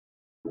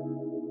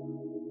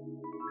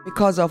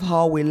because of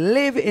how we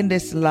live in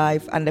this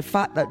life and the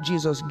fact that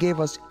Jesus gave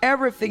us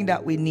everything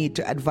that we need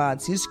to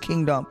advance his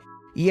kingdom.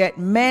 Yet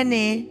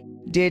many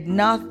did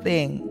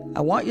nothing.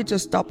 I want you to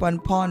stop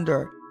and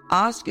ponder.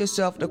 Ask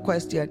yourself the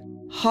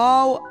question,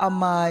 how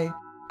am I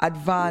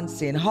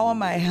advancing? How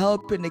am I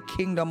helping the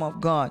kingdom of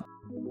God?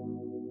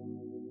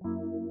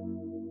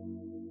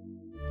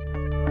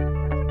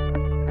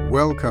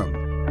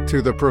 Welcome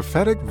to the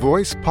Prophetic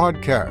Voice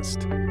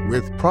Podcast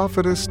with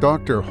Prophetess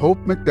Dr. Hope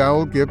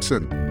McDowell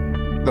Gibson,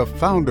 the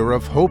founder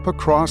of Hope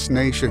Across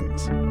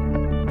Nations.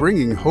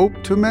 Bringing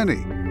hope to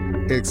many.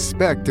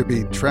 Expect to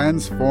be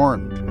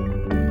transformed.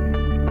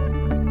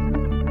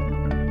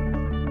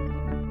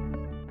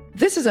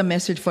 This is a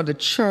message for the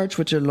church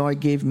which the Lord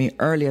gave me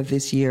earlier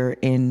this year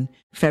in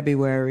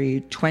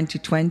February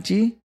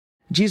 2020.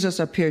 Jesus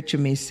appeared to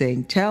me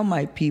saying, "Tell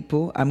my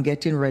people I'm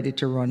getting ready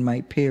to run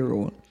my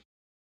payroll."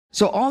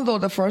 So although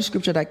the first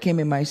scripture that came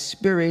in my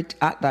spirit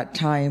at that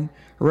time,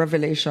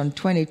 Revelation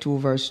 22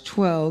 verse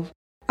 12,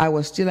 I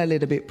was still a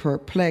little bit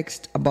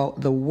perplexed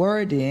about the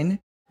wording,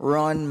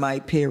 run my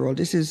payroll.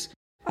 This is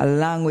a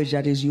language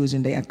that is used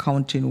in the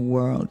accounting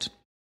world.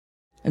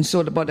 And so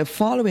about the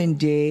following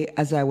day,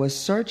 as I was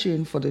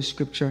searching for the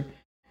scripture,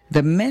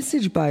 the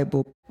Message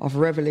Bible of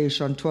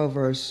Revelation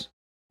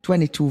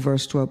 22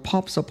 verse 12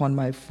 pops up on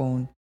my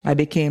phone. I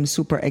became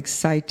super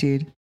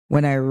excited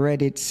when I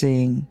read it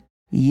saying,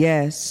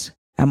 "Yes,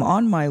 I'm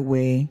on my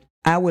way.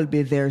 I will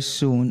be there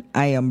soon.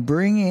 I am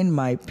bringing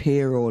my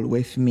payroll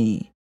with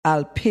me.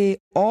 I'll pay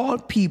all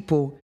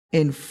people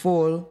in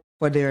full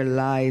for their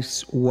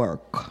life's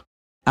work.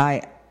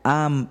 I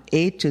am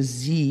A to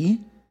Z,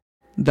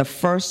 the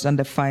first and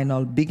the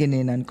final,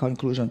 beginning and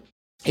conclusion."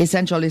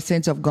 Essentially,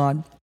 saints of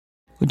God,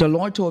 the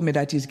Lord told me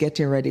that he's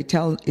getting ready.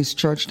 Tell his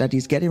church that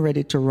he's getting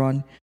ready to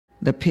run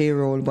the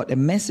payroll, but the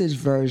Message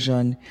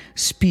version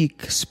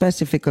speak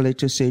specifically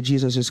to say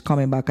Jesus is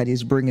coming back and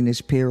he's bringing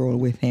his payroll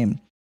with him.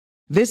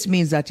 This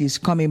means that he's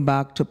coming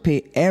back to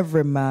pay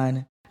every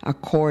man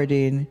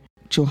according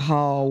to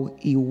how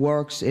he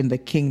works in the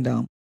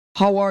kingdom.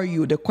 How are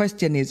you? The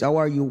question is, how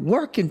are you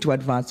working to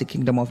advance the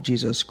kingdom of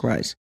Jesus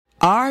Christ?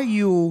 Are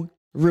you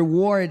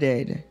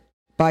rewarded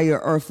by your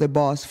earthly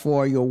boss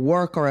for your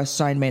work or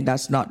assignment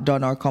that's not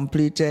done or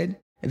completed?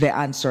 The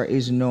answer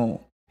is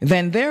no.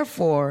 Then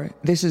therefore,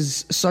 this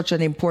is such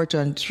an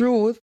important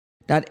truth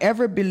that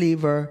every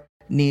believer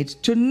needs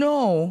to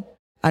know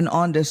and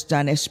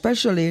understand,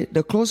 especially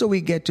the closer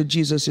we get to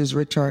Jesus'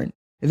 return.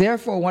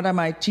 Therefore, what am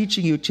I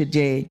teaching you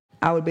today?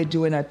 I will be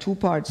doing a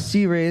 2-part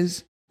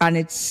series, and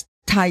it's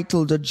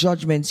titled The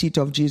Judgment Seat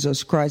of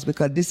Jesus Christ,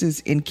 because this is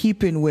in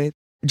keeping with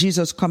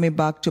Jesus coming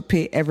back to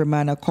pay every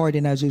man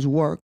according as his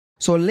work.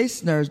 So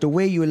listeners, the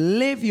way you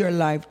live your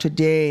life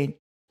today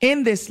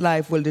in this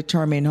life will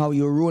determine how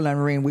you rule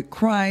and reign with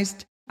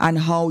Christ and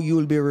how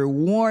you'll be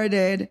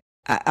rewarded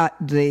at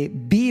the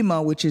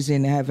bema which is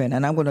in heaven.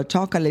 And I'm going to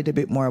talk a little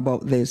bit more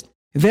about this.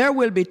 There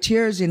will be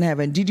tears in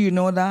heaven. Did you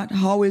know that?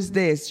 How is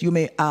this? You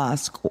may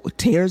ask.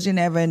 Tears in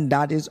heaven?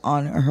 That is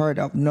unheard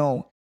of.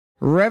 No.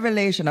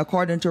 Revelation,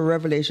 according to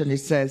Revelation, it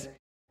says,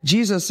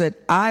 Jesus said,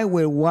 "I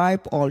will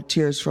wipe all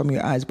tears from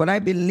your eyes." But I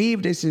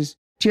believe this is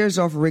tears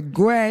of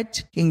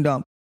regret,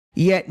 kingdom.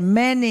 Yet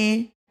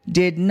many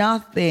did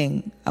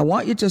nothing. I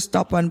want you to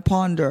stop and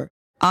ponder.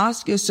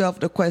 Ask yourself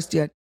the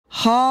question,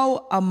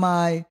 how am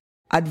I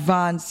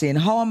advancing?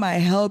 How am I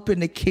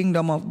helping the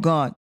kingdom of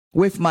God?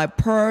 With my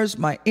prayers,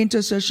 my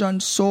intercession,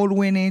 soul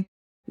winning,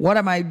 what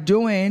am I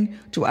doing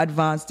to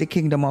advance the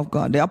kingdom of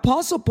God? The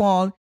Apostle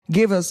Paul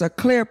gave us a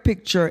clear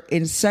picture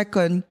in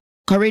 2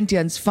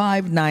 Corinthians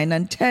 5, 9,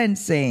 and 10,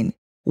 saying,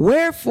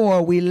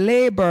 "Wherefore we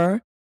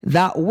labor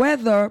that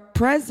whether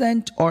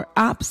present or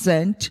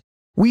absent,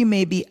 we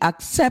may be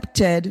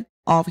accepted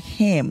of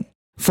him.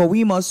 For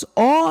we must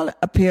all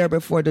appear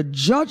before the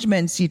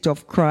judgment seat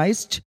of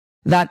Christ,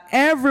 that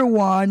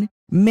everyone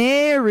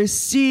may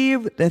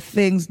receive the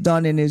things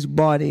done in his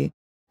body,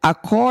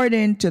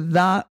 according to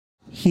that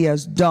he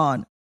has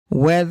done,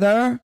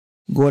 whether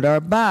good or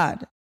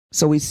bad."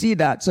 So we see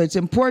that. So it's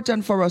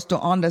important for us to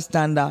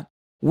understand that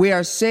we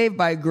are saved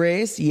by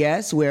grace.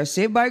 Yes, we are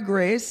saved by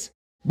grace,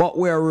 but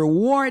we are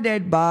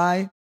rewarded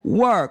by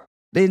work.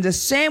 In the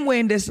same way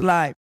in this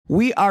life,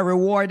 we are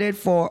rewarded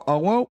for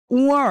our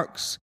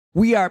works.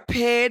 We are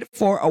paid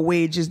for a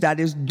wages that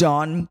is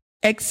done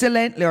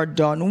excellently or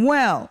done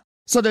well.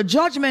 So the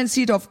judgment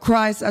seat of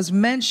Christ, as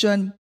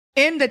mentioned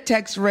in the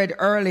text read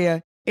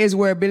earlier, is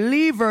where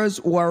believers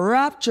who are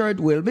raptured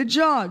will be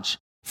judged.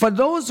 For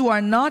those who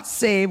are not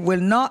saved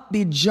will not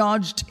be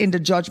judged in the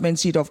judgment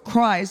seat of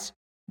Christ,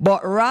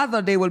 but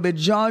rather they will be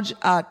judged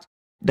at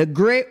the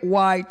great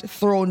white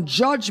throne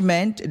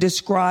judgment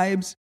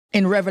describes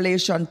in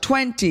Revelation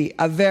 20,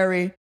 a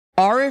very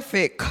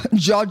horrific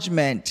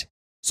judgment.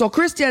 So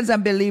Christians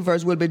and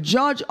believers will be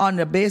judged on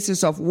the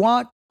basis of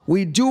what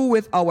we do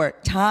with our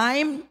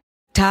time,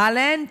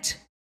 talent,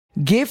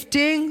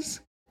 giftings,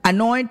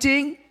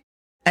 anointing,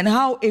 and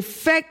how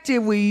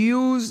effective we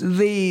use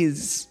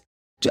these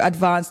to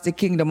advance the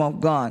kingdom of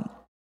God.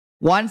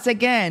 Once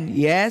again,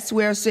 yes,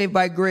 we are saved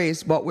by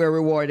grace, but we're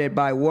rewarded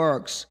by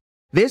works.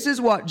 This is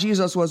what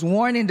Jesus was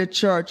warning the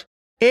church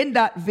in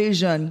that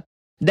vision,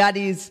 that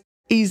is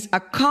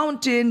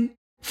accounting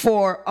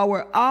for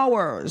our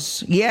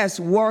hours, yes,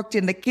 worked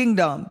in the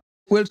kingdom,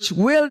 which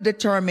will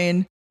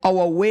determine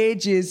our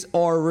wages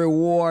or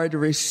reward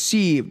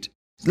received.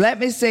 Let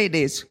me say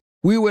this.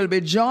 We will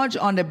be judged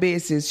on the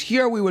basis,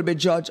 here we will be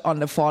judged on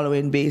the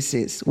following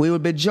basis. We will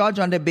be judged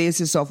on the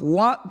basis of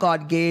what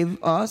God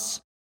gave us,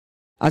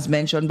 as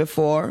mentioned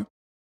before.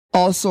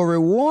 Also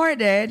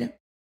rewarded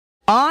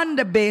on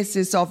the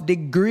basis of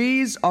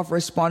degrees of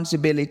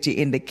responsibility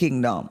in the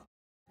kingdom.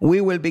 We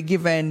will be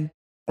given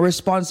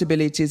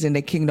responsibilities in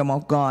the kingdom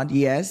of God,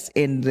 yes,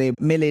 in the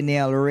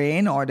millennial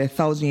reign or the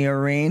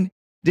 1,000-year reign.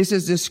 This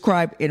is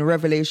described in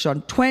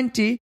Revelation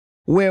 20,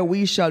 where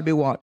we shall be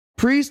what?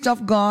 Priests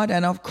of God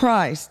and of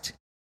Christ,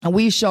 and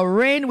we shall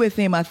reign with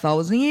him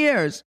 1,000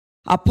 years.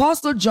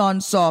 Apostle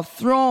John saw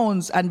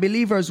thrones, and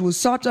believers who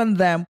sat on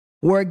them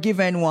were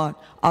given what?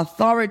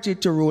 Authority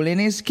to rule in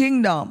his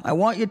kingdom. I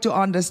want you to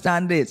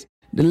understand this.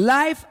 The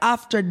life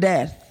after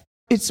death,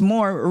 it's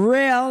more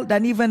real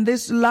than even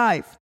this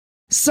life.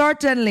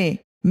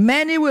 Certainly,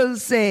 many will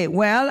say,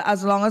 well,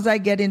 as long as I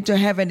get into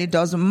heaven, it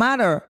doesn't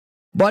matter.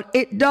 But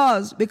it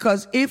does,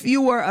 because if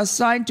you were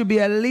assigned to be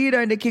a leader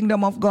in the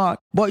kingdom of God,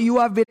 but you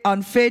have been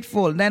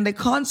unfaithful, then the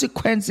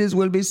consequences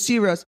will be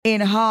serious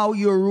in how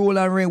you rule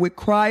and reign with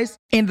Christ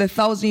in the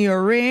 1,000-year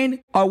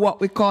reign, or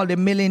what we call the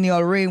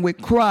millennial reign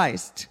with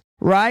Christ.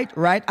 Right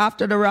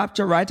after the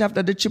rapture, right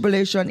after the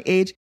tribulation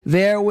age,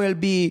 there will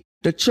be,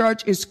 the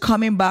church is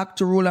coming back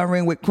to rule and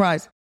reign with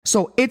Christ.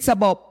 So it's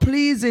about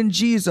pleasing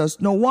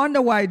Jesus. No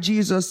wonder why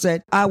Jesus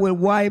said, I will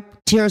wipe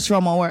tears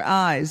from our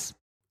eyes.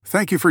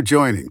 Thank you for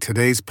joining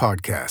today's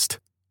podcast.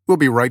 We'll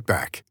be right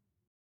back.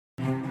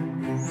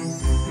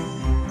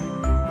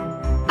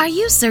 Are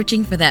you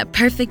searching for that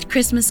perfect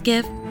Christmas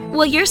gift?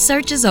 Well, your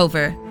search is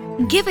over.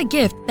 Give a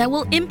gift that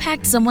will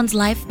impact someone's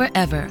life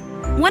forever.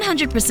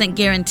 100%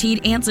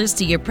 guaranteed answers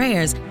to your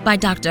prayers by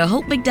Dr.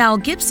 Hope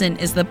McDowell Gibson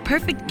is the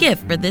perfect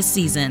gift for this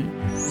season.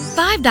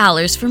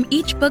 $5 from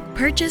each book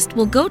purchased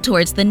will go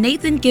towards the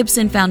Nathan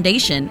Gibson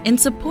Foundation in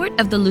support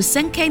of the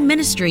Lusenke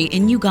Ministry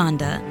in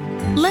Uganda.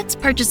 Let's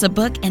purchase a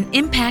book and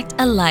impact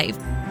a life.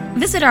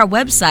 Visit our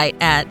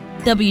website at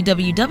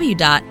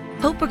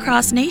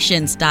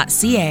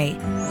www.hopeacrossnations.ca.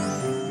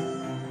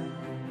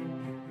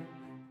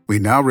 We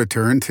now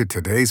return to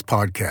today's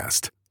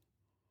podcast.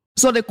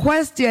 So the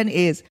question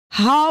is,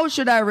 how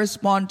should I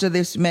respond to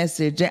this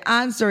message? The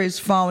answer is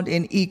found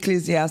in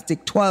Ecclesiastes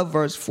 12,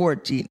 verse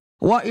 14.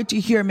 I want you to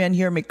hear me and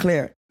hear me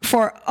clear.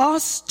 For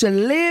us to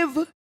live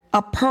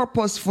a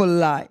purposeful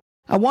life.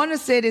 I want to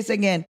say this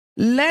again.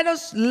 Let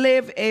us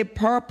live a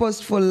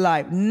purposeful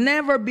life.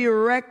 Never be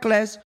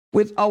reckless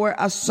with our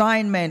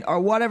assignment or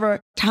whatever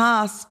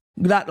task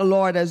that the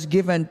Lord has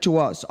given to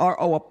us,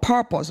 or our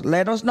purpose.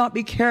 Let us not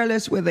be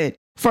careless with it.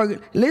 For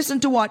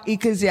listen to what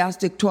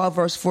Ecclesiastes 12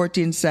 verse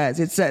 14 says.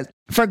 It says,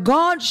 for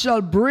God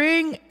shall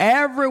bring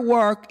every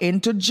work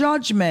into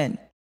judgment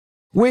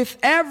with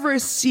every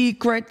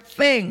secret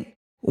thing,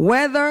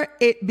 whether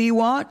it be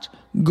what?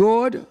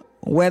 Good,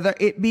 whether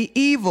it be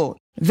evil.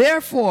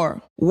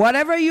 Therefore,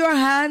 whatever your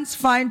hands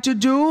find to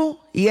do,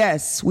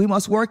 yes, we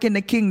must work in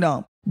the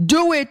kingdom.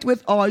 Do it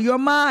with all your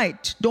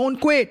might. Don't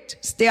quit.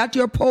 Stay at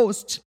your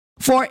post.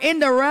 For in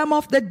the realm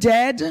of the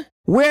dead,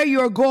 where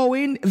you're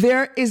going,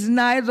 there is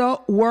neither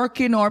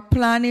working or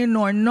planning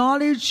nor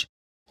knowledge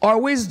or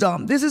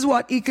wisdom. This is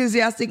what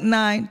Ecclesiastes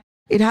 9,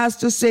 it has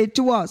to say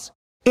to us.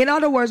 In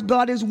other words,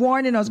 God is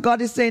warning us. God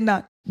is saying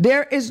that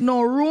there is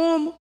no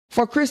room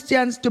for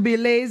Christians to be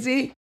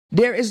lazy.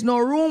 There is no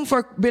room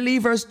for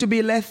believers to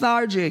be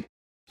lethargic.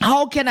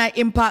 How can I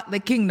impact the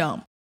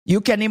kingdom?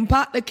 You can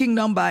impact the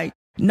kingdom by,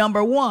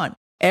 number one,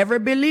 every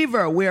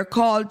believer, we're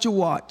called to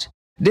what?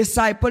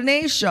 Disciple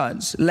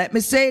nations. Let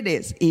me say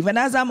this. Even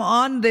as I'm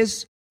on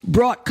this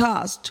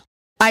broadcast,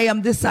 I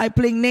am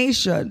discipling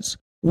nations.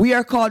 We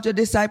are called to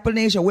disciple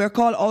nations. We're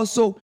called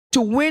also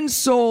to win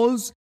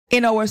souls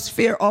in our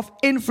sphere of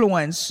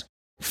influence.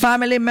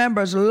 Family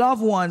members,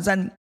 loved ones,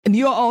 and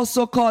you're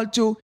also called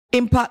to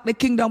impact the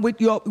kingdom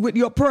with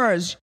your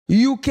prayers.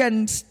 You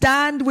can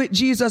stand with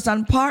Jesus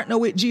and partner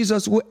with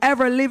Jesus,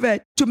 whoever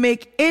liveth, to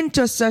make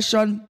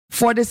intercession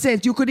for the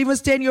saints. You could even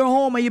stay in your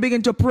home and you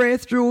begin to pray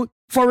through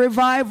for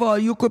revival.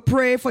 You could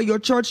pray for your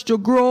church to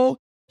grow.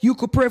 You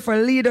could pray for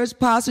leaders,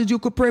 pastors. You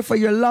could pray for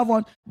your loved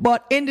one.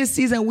 But in this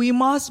season, we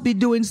must be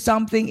doing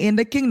something in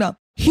the kingdom.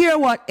 Hear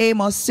what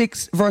Amos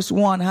 6 verse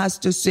 1 has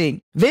to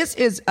say. This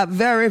is a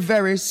very,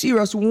 very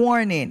serious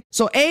warning.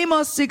 So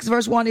Amos 6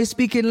 verse 1 is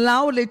speaking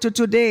loudly to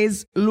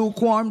today's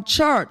lukewarm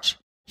church.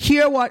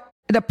 Hear what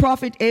the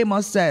prophet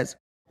Amos says.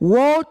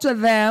 Woe to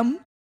them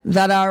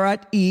that are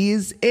at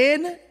ease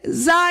in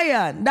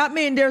Zion. That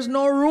means there's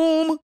no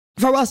room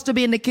for us to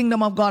be in the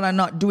kingdom of God and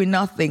not doing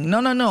nothing.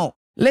 No.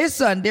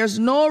 Listen, there's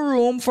no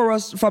room for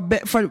us for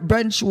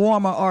bench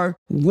warmer or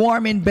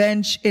warming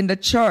bench in the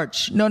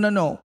church.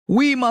 No.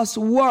 We must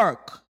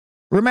work.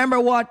 Remember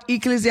what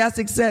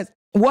Ecclesiastes says.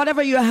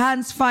 Whatever your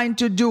hands find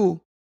to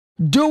do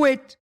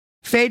it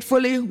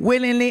faithfully,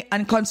 willingly,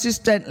 and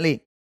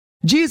consistently.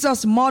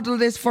 Jesus modeled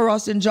this for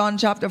us in John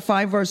chapter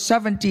 5, verse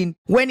 17,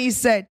 when he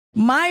said,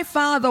 my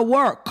Father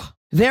work,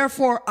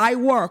 therefore I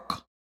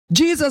work.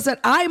 Jesus said,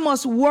 I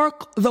must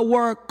work the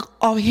work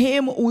of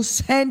him who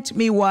sent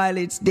me while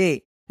it's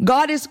day.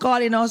 God is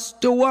calling us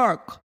to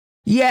work.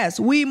 Yes,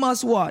 we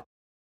must what?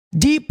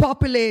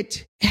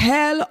 Depopulate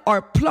hell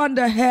or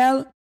plunder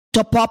hell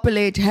to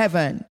populate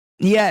heaven.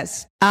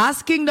 Yes,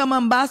 as kingdom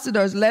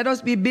ambassadors, let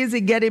us be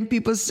busy getting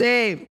people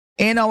saved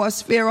in our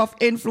sphere of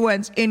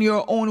influence in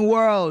your own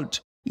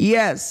world.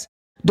 Yes,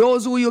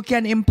 those who you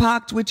can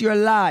impact with your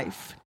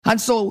life. And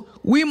so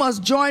we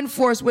must join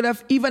force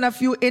with even a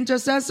few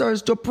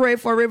intercessors to pray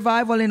for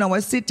revival in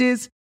our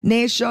cities,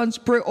 nations,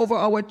 pray over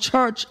our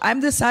church.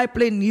 I'm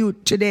discipling you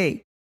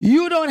today.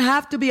 You don't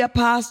have to be a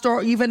pastor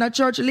or even a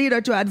church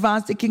leader to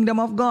advance the kingdom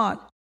of God.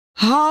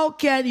 How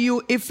can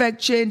you effect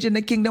change in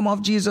the kingdom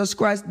of Jesus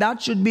Christ?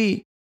 That should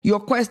be your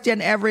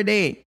question every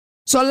day.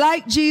 So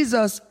like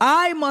Jesus,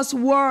 I must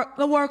work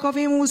the work of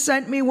him who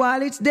sent me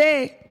while it's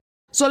day.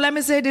 So let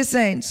me say this,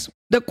 saints.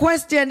 The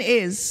question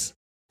is,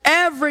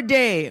 every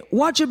day,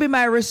 what should be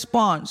my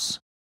response?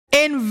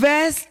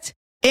 Invest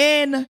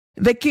in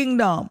the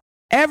kingdom.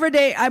 Every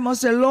day I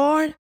must say,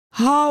 Lord,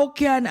 how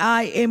can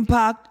I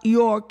impact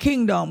your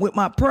kingdom with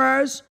my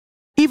prayers,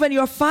 even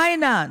your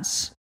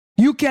finance?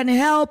 You can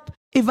help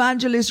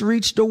evangelists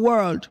reach the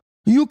world.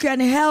 You can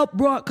help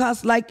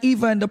broadcast like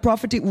even the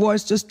prophetic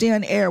voice to stay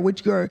on air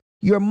with your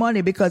money,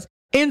 because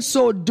in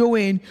so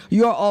doing,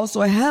 you're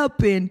also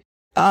helping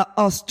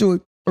us to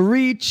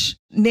reach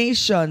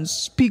nations,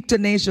 speak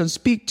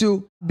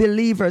to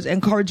believers,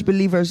 encourage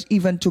believers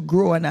even to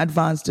grow and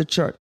advance the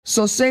church.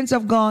 So saints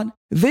of God,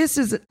 this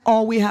is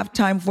all we have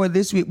time for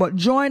this week, but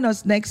join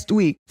us next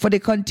week for the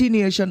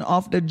continuation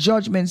of the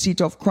judgment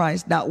seat of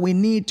Christ, that we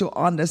need to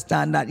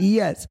understand that,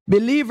 yes,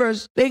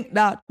 believers think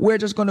that we're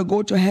just going to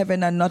go to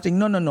heaven and nothing.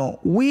 No.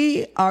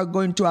 We are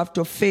going to have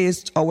to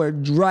face our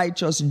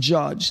righteous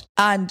judge.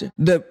 And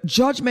the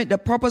judgment, the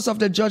purpose of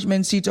the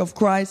judgment seat of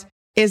Christ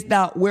is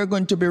that we're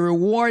going to be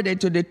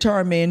rewarded to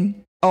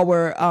determine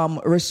our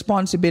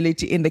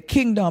responsibility in the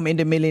kingdom in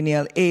the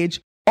millennial age,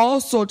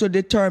 also to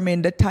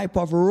determine the type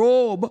of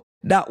robe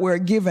that we're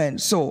given.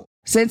 So,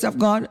 saints of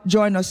God,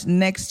 join us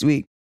next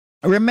week.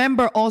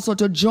 Remember also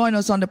to join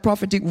us on the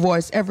Prophetic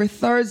Voice every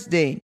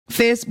Thursday,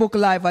 Facebook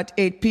Live at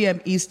 8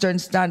 p.m. Eastern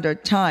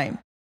Standard Time.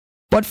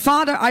 But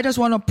Father, I just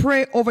want to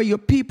pray over your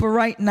people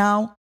right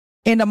now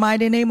in the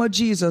mighty name of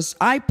Jesus.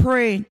 I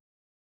pray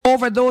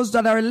over those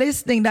that are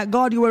listening that,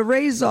 God, you will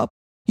raise up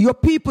your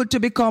people to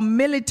become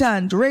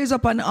militant, raise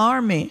up an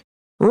army,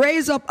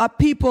 raise up a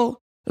people,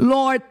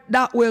 Lord,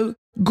 that will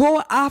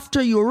go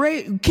after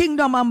you,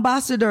 kingdom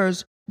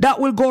ambassadors that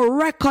will go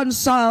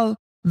reconcile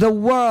the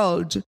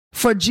world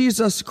for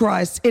Jesus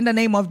Christ in the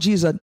name of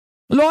Jesus.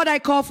 Lord, I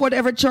call for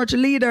every church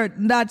leader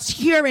that's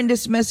hearing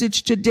this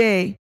message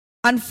today.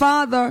 And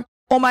Father,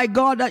 oh my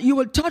God, that you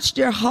will touch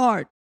their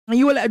heart. And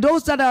you will,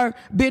 those that are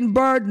being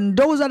burdened,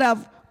 those that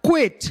have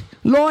quit,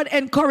 Lord,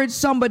 encourage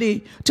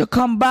somebody to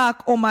come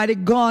back, Almighty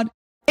God,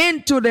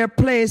 into their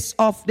place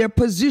of their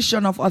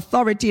position of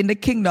authority in the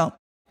kingdom,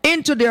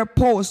 into their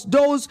posts,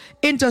 those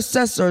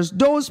intercessors,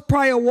 those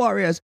prayer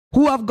warriors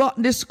who have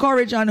gotten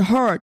discouraged and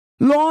hurt.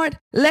 Lord,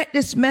 let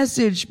this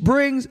message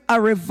bring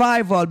a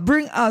revival,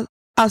 bring a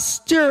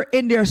stir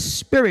in their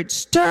spirit.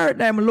 Stir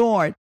them,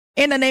 Lord,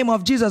 in the name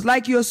of Jesus,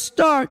 like you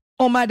stirred,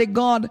 Almighty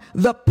God,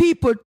 the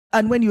people,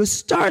 and when you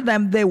stir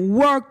them, they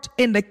worked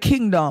in the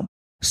kingdom.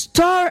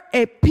 Stir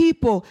a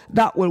people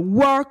that will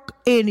work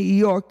in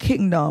your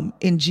kingdom.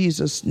 In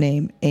Jesus'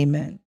 name,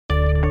 amen.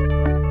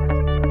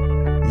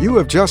 You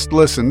have just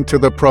listened to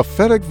The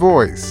Prophetic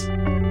Voice.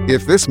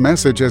 If this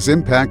message has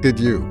impacted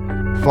you,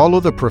 follow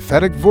The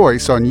Prophetic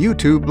Voice on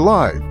YouTube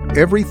Live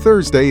every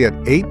Thursday at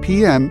 8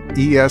 p.m.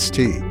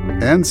 EST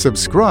and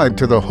subscribe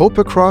to the Hope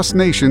Across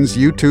Nations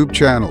YouTube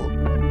channel.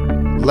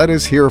 Let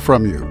us hear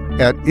from you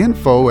at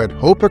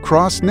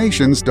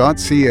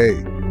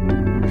info@hopeacrossnations.ca.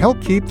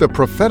 Help keep The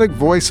Prophetic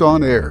Voice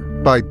on air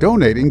by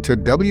donating to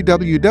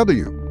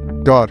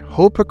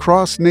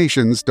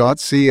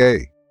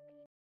www.hopeacrossnations.ca.